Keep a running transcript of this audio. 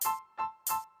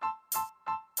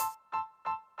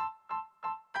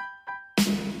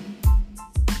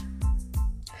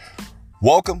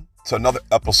Welcome to another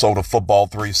episode of Football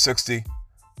 360.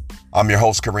 I'm your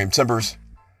host, Kareem Timbers.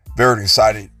 Very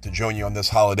excited to join you on this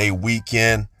holiday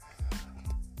weekend.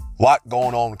 A lot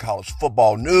going on in college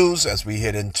football news as we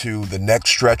head into the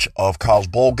next stretch of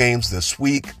college bowl games this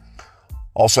week.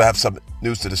 Also have some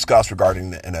news to discuss regarding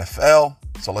the NFL.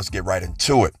 So let's get right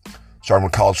into it. Starting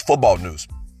with college football news.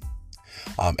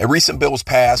 A recent bill was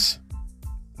passed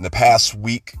in the past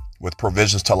week with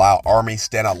provisions to allow Army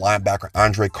standout linebacker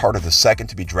Andre Carter II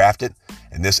to be drafted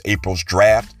in this April's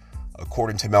draft.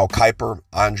 According to Mel Kiper,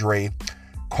 Andre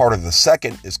Carter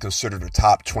II is considered a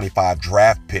top 25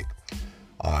 draft pick.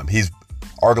 He's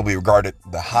arguably regarded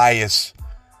the highest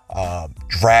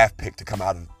draft pick to come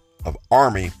out of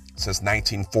Army since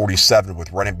 1947,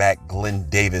 with running back Glenn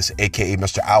Davis, a.k.a.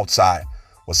 Mr. Outside,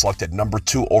 was selected number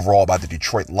 2 overall by the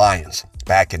Detroit Lions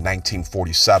back in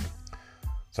 1947.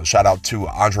 So shout out to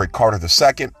Andre Carter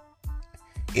II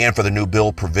and for the new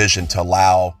bill provision to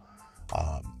allow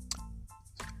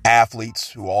athletes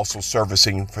who are also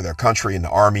servicing for their country in the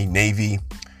Army, Navy,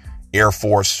 Air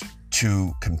Force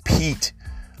to compete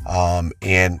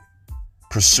and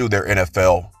pursue their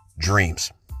NFL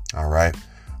dreams. All right.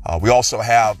 We also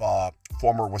have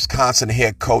former Wisconsin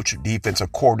head coach,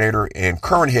 defensive coordinator, and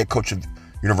current head coach of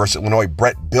University of Illinois,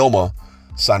 Brett Bielema,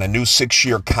 signed a new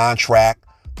 6-year contract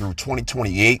through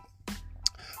 2028,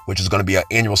 which is going to be an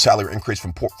annual salary increase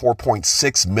from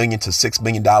 $4.6 million to $6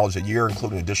 million a year,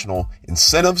 including additional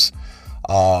incentives.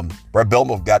 Brett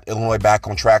Bielema got Illinois back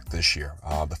on track this year.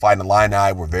 The Fighting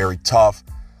Illini were very tough.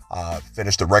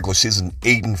 Finished the regular season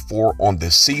 8-4 on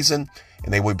this season,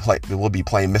 and they will be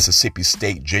playing Mississippi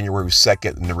State January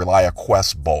 2nd in the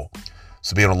ReliaQuest Bowl.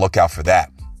 So be on the lookout for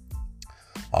that.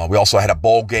 We also had a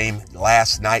bowl game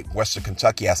last night, Western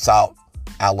Kentucky at South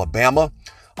Alabama.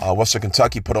 Western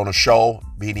Kentucky put on a show,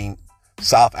 beating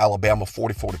South Alabama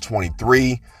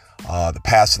 44-23. The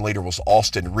passing leader was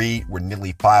Austin Reed with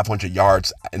nearly 500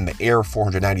 yards in the air,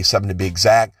 497 to be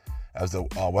exact, as the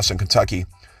Western Kentucky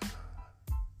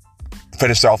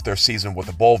finished off their season with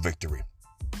a bowl victory.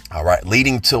 All right,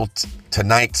 leading to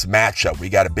tonight's matchup, we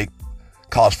got a big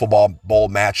college football bowl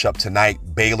matchup tonight.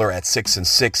 Baylor at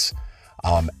 6-6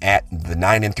 at the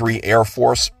 9-3 Air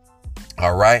Force.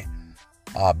 All right.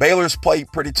 Baylor's played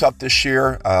pretty tough this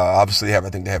year. Obviously, I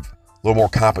think they have a little more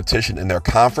competition in their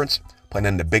conference. Playing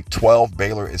in the Big 12,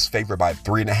 Baylor is favored by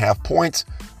 3.5 points.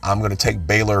 I'm going to take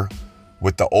Baylor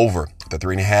with the over, the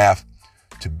 3.5,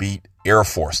 to beat Air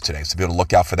Force today. So be able to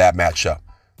look out for that matchup.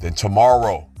 Then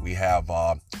tomorrow, we have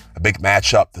a big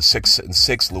matchup, the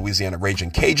 6-6 Louisiana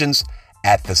Raging Cajuns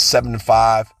at the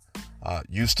 7-5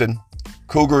 Houston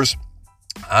Cougars.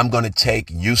 I'm going to take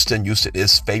Houston. Houston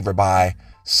is favored by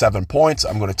 7 points.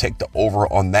 I'm going to take the over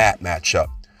on that matchup.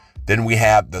 Then we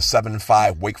have the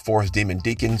 7-5 Wake Forest Demon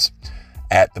Deacons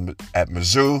at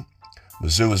Mizzou.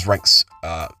 Mizzou is ranked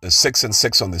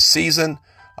 6-6 on the season.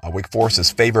 Wake Forest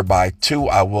is favored by 2.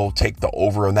 I will take the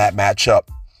over on that matchup.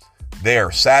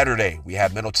 There, Saturday, we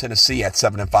have Middle Tennessee at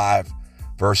 7-5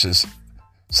 versus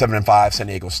 7-5 San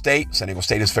Diego State. San Diego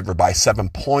State is favored by 7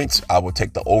 points. I will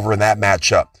take the over in that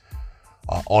matchup.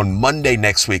 On Monday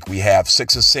next week, we have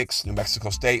 6-6 New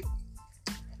Mexico State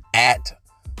at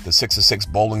the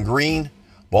 6-6 Bowling Green.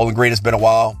 Bowling Green has been a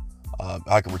while.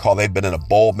 I can recall they've been in a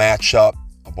bowl matchup.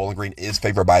 Bowling Green is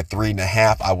favored by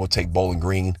 3.5. I will take Bowling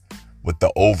Green with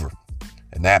the over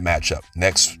in that matchup.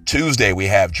 Next Tuesday, we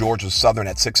have Georgia Southern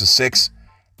at 6-6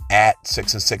 at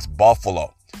 6-6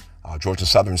 Buffalo. Georgia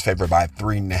Southern is favored by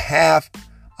 3.5.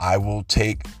 I will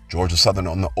take Georgia Southern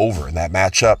on the over in that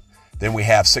matchup. Then we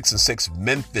have 6-6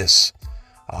 Memphis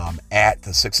at the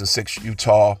 6-6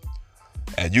 Utah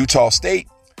at Utah State.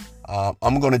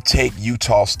 I'm going to take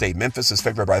Utah State. Memphis is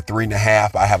favored by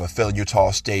 3.5. I have a feeling Utah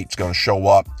State's going to show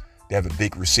up. They have a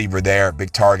big receiver there,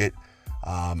 big target.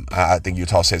 I think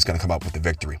Utah State is going to come up with the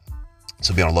victory.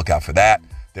 So be on the lookout for that.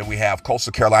 Then we have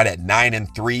Coastal Carolina at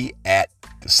 9-3 at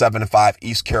the 7-5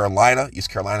 East Carolina.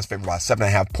 East Carolina is favored by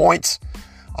 7.5 points.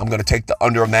 I'm going to take the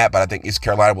under on that, but I think East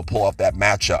Carolina will pull off that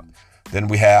matchup. Then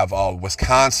we have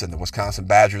Wisconsin, the Wisconsin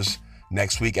Badgers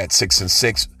next week at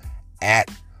 6-6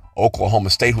 at Oklahoma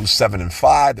State, who's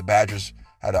 7-5. The Badgers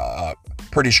had a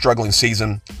pretty struggling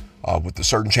season with the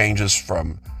certain changes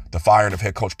from the firing of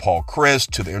head coach Paul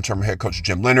Chryst to the interim head coach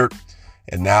Jim Leonhard.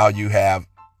 And now you have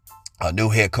a new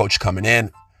head coach coming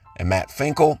in and Matt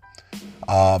Finkel.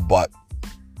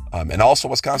 And also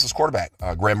Wisconsin's quarterback,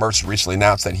 Graham Mertz, recently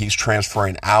announced that he's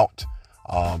transferring out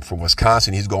from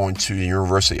Wisconsin. He's going to the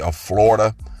University of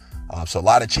Florida. So a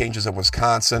lot of changes in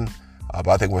Wisconsin. But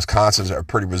I think Wisconsin's a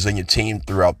pretty resilient team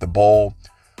throughout the bowl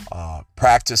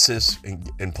practices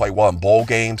and play well in bowl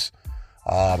games.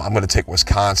 I'm going to take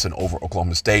Wisconsin over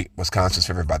Oklahoma State. Wisconsin's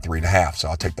favored by 3.5, so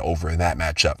I'll take the over in that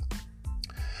matchup.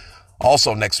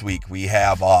 Also next week, we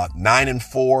have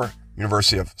 9-4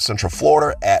 University of Central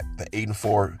Florida at the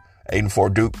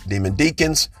 8-4 Duke Demon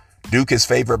Deacons. Duke is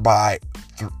favored by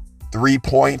 3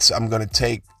 points. I'm going to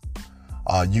take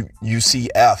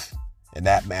UCF in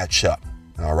that matchup.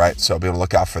 All right, so be on the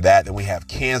lookout for that. Then we have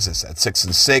Kansas at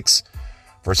 6-6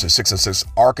 versus 6-6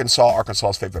 Arkansas. Arkansas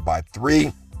is favored by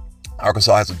 3.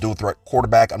 Arkansas has a dual threat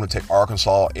quarterback. I'm going to take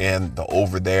Arkansas in the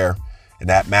over there in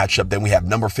that matchup. Then we have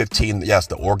number 15, yes,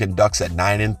 the Oregon Ducks at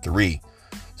 9-3.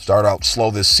 Started out slow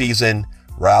this season,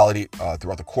 rallied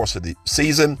throughout the course of the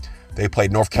season. They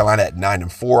played North Carolina at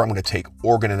 9-4. I'm going to take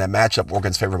Oregon in that matchup.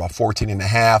 Oregon's favored by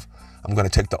 14.5. I'm going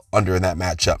to take the under in that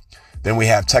matchup. Then we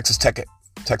have Texas Tech at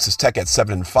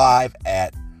 7-5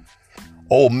 at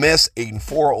Ole Miss,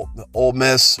 8-4. Ole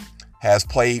Miss has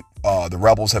played, the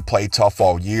Rebels have played tough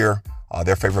all year.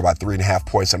 They're favored by 3.5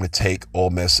 points. I'm going to take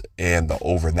Ole Miss and the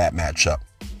over in that matchup.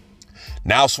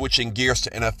 Now switching gears to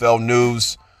NFL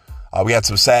news. We had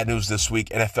some sad news this week.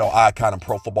 NFL icon and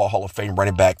Pro Football Hall of Fame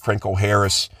running back Franco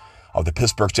Harris of the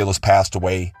Pittsburgh Steelers passed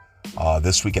away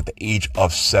this week at the age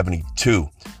of 72.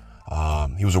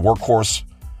 He was a workhorse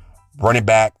running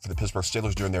back for the Pittsburgh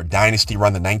Steelers during their dynasty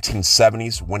run in the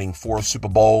 1970s, winning 4 Super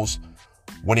Bowls,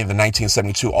 winning the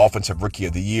 1972 Offensive Rookie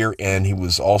of the Year, and he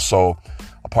was also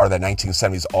a part of that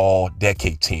 1970s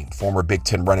All-Decade team. Former Big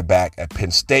Ten running back at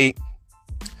Penn State.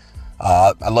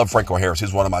 I love Franco Harris.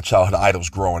 He's one of my childhood idols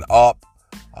growing up.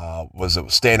 Was a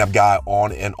stand-up guy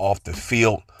on and off the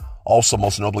field. Also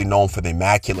most notably known for the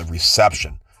Immaculate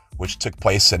Reception, which took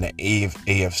place in the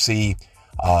AFC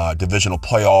divisional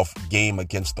playoff game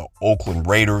against the Oakland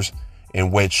Raiders,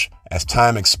 in which, as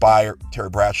time expired,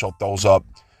 Terry Bradshaw throws up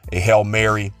a Hail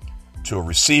Mary to a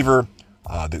receiver.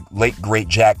 The late, great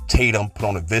Jack Tatum put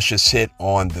on a vicious hit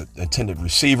on the intended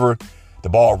receiver. The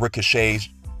ball ricochets.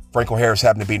 Franco Harris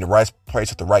happened to be in the right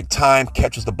place at the right time,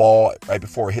 catches the ball right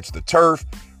before it hits the turf,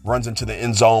 runs into the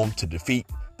end zone to defeat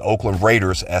the Oakland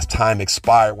Raiders as time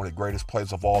expired. One of the greatest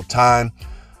plays of all time.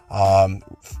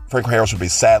 Franco Harris will be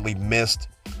sadly missed.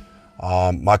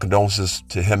 My condolences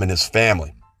to him and his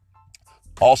family.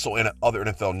 Also in other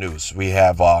NFL news, we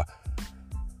have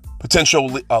potential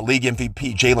league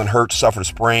MVP Jalen Hurts suffered a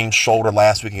sprained shoulder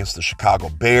last week against the Chicago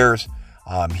Bears.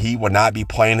 He will not be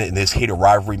playing in this heated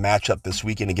rivalry matchup this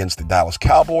weekend against the Dallas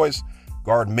Cowboys.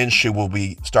 Gardner Minshew will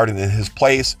be starting in his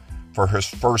place for his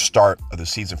first start of the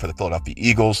season for the Philadelphia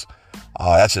Eagles.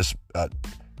 That's just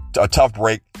a tough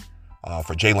break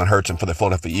for Jalen Hurts and for the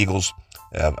Philadelphia Eagles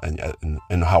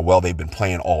and how well they've been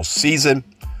playing all season.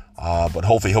 But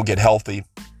hopefully he'll get healthy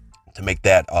to make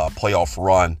that playoff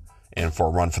run and for a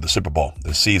run for the Super Bowl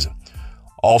this season.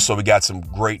 Also, we got some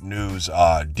great news.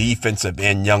 Defensive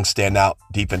end, young standout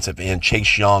defensive end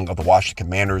Chase Young of the Washington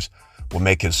Commanders will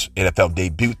make his NFL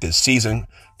debut this season,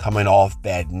 coming off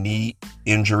that knee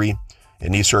injury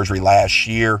and knee surgery last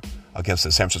year against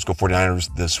the San Francisco 49ers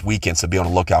this weekend, so be on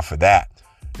the lookout for that.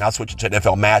 Now switching to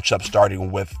NFL matchups,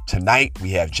 starting with tonight,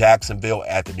 we have Jacksonville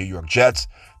at the New York Jets.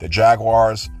 The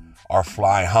Jaguars are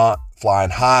flying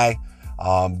high.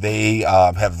 They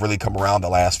have really come around the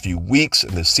last few weeks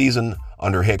in this season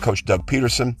under head coach Doug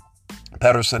Peterson,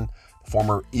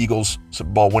 former Eagles Super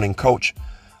Bowl winning coach.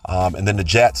 And then the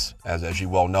Jets, as you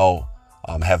well know,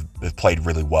 have played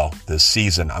really well this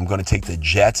season. I'm going to take the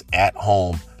Jets at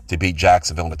home to beat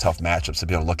Jacksonville in a tough matchup, so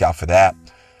be on the lookout for that.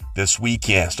 This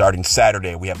weekend, starting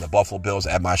Saturday, we have the Buffalo Bills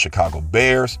at my Chicago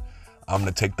Bears. I'm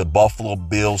going to take the Buffalo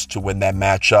Bills to win that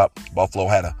matchup. Buffalo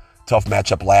had a tough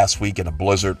matchup last week in a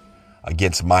blizzard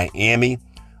against Miami.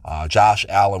 Josh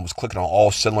Allen was clicking on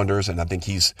all cylinders, and I think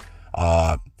he's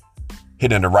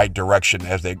heading in the right direction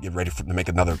as they get ready to make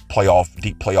another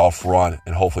deep playoff run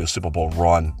and hopefully a Super Bowl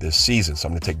run this season. So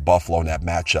I'm going to take Buffalo in that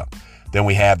matchup. Then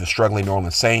we have the struggling New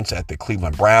Orleans Saints at the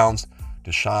Cleveland Browns.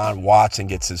 Deshaun Watson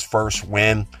gets his first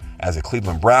win as a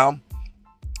Cleveland Brown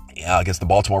against the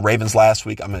Baltimore Ravens last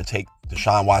week. I'm going to take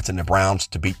Deshaun Watson and the Browns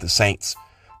to beat the Saints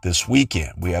this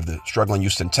weekend. We have the struggling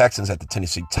Houston Texans at the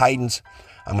Tennessee Titans.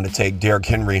 I'm going to take Derrick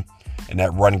Henry in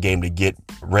that run game to get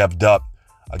revved up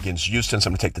against Houston. So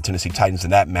I'm going to take the Tennessee Titans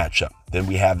in that matchup. Then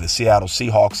we have the Seattle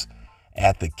Seahawks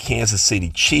at the Kansas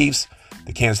City Chiefs.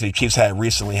 The Kansas City Chiefs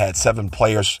recently had 7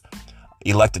 players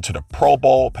elected to the Pro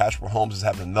Bowl. Patrick Mahomes is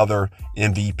having another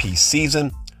MVP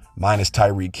season, minus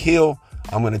Tyreek Hill.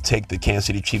 I'm going to take the Kansas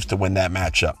City Chiefs to win that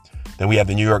matchup. Then we have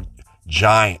the New York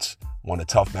Giants, won a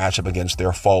tough matchup against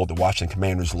their foe, the Washington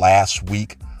Commanders, last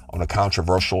week on a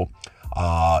controversial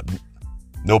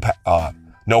no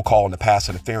call on the pass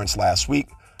interference last week.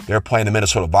 They're playing the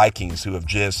Minnesota Vikings, who have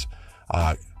just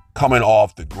coming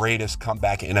off the greatest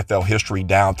comeback in NFL history,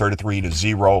 down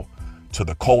 33-0 to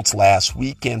the Colts last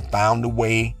weekend, found a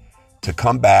way to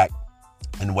come back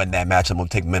and win that match. I'm going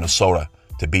to take Minnesota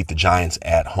to beat the Giants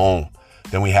at home.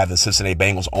 Then we have the Cincinnati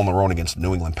Bengals on the road against the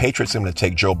New England Patriots. I'm going to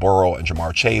take Joe Burrow and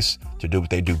Jamar Chase to do what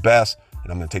they do best,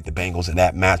 and I'm going to take the Bengals in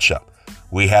that matchup.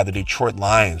 We have the Detroit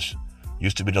Lions,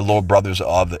 used to be the little brothers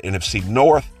of the NFC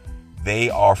North. They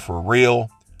are for real.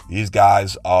 These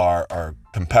guys are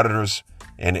competitors,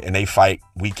 and they fight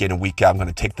week in and week out. I'm going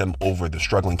to take them over the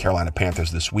struggling Carolina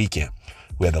Panthers this weekend.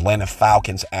 We have the Atlanta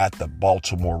Falcons at the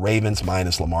Baltimore Ravens,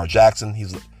 minus Lamar Jackson.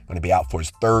 He's going to be out for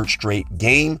his third straight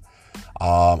game.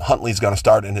 Huntley's going to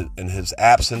start in his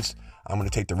absence. I'm going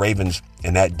to take the Ravens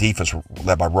and that defense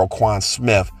led by Roquan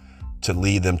Smith to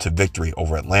lead them to victory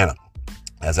over Atlanta.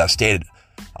 As I stated,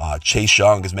 Chase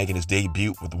Young is making his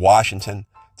debut with Washington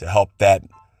to help that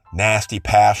nasty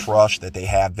pass rush that they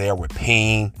have there with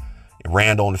Payne and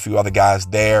Randall and a few other guys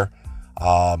there.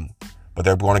 But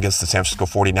they're going against the San Francisco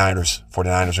 49ers.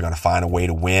 49ers are going to find a way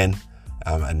to win.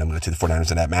 And I'm going to take the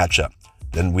 49ers in that matchup.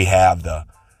 Then we have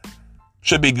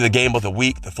should be the game of the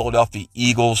week, the Philadelphia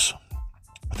Eagles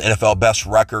with the NFL best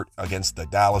record against the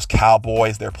Dallas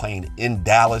Cowboys. They're playing in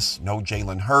Dallas. No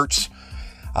Jalen Hurts.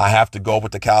 I have to go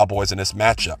with the Cowboys in this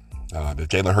matchup. If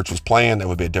Jalen Hurts was playing, that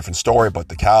would be a different story. But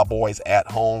the Cowboys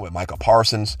at home with Micah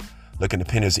Parsons looking to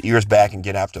pin his ears back and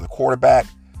get after the quarterback.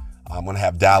 I'm going to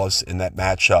have Dallas in that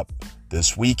matchup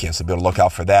this weekend, so be able to look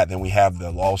out for that. Then we have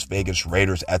the Las Vegas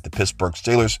Raiders at the Pittsburgh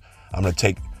Steelers. I'm going to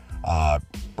take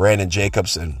Brandon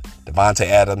Jacobs and Devontae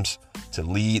Adams to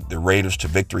lead the Raiders to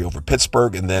victory over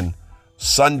Pittsburgh. And then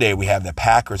Sunday, we have the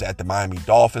Packers at the Miami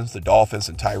Dolphins. The Dolphins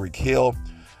and Tyreek Hill,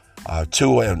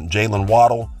 Tua and Jalen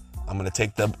Waddle. I'm going to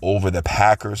take them over the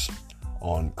Packers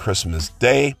on Christmas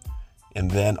Day.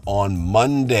 And then on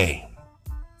Monday,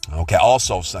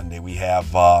 also Sunday, we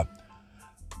have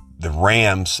the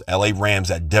Rams, LA Rams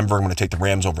at Denver. I'm going to take the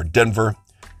Rams over Denver.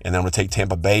 And then I'm going to take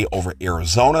Tampa Bay over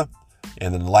Arizona.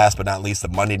 And then last but not least, the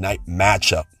Monday night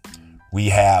matchup. We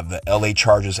have the LA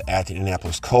Chargers at the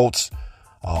Indianapolis Colts.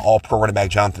 All-pro running back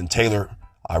Jonathan Taylor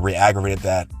re-aggravated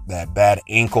that bad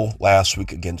ankle last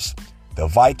week against the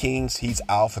Vikings. He's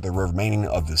out for the remaining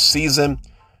of the season,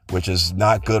 which is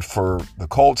not good for the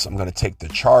Colts. I'm going to take the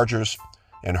Chargers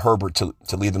and Herbert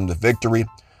to lead them to victory.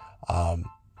 And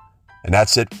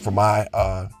that's it for my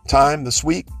time this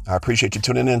week. I appreciate you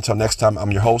tuning in. Until next time,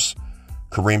 I'm your host,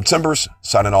 Kareem Timbers,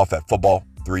 signing off at Football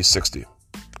 360.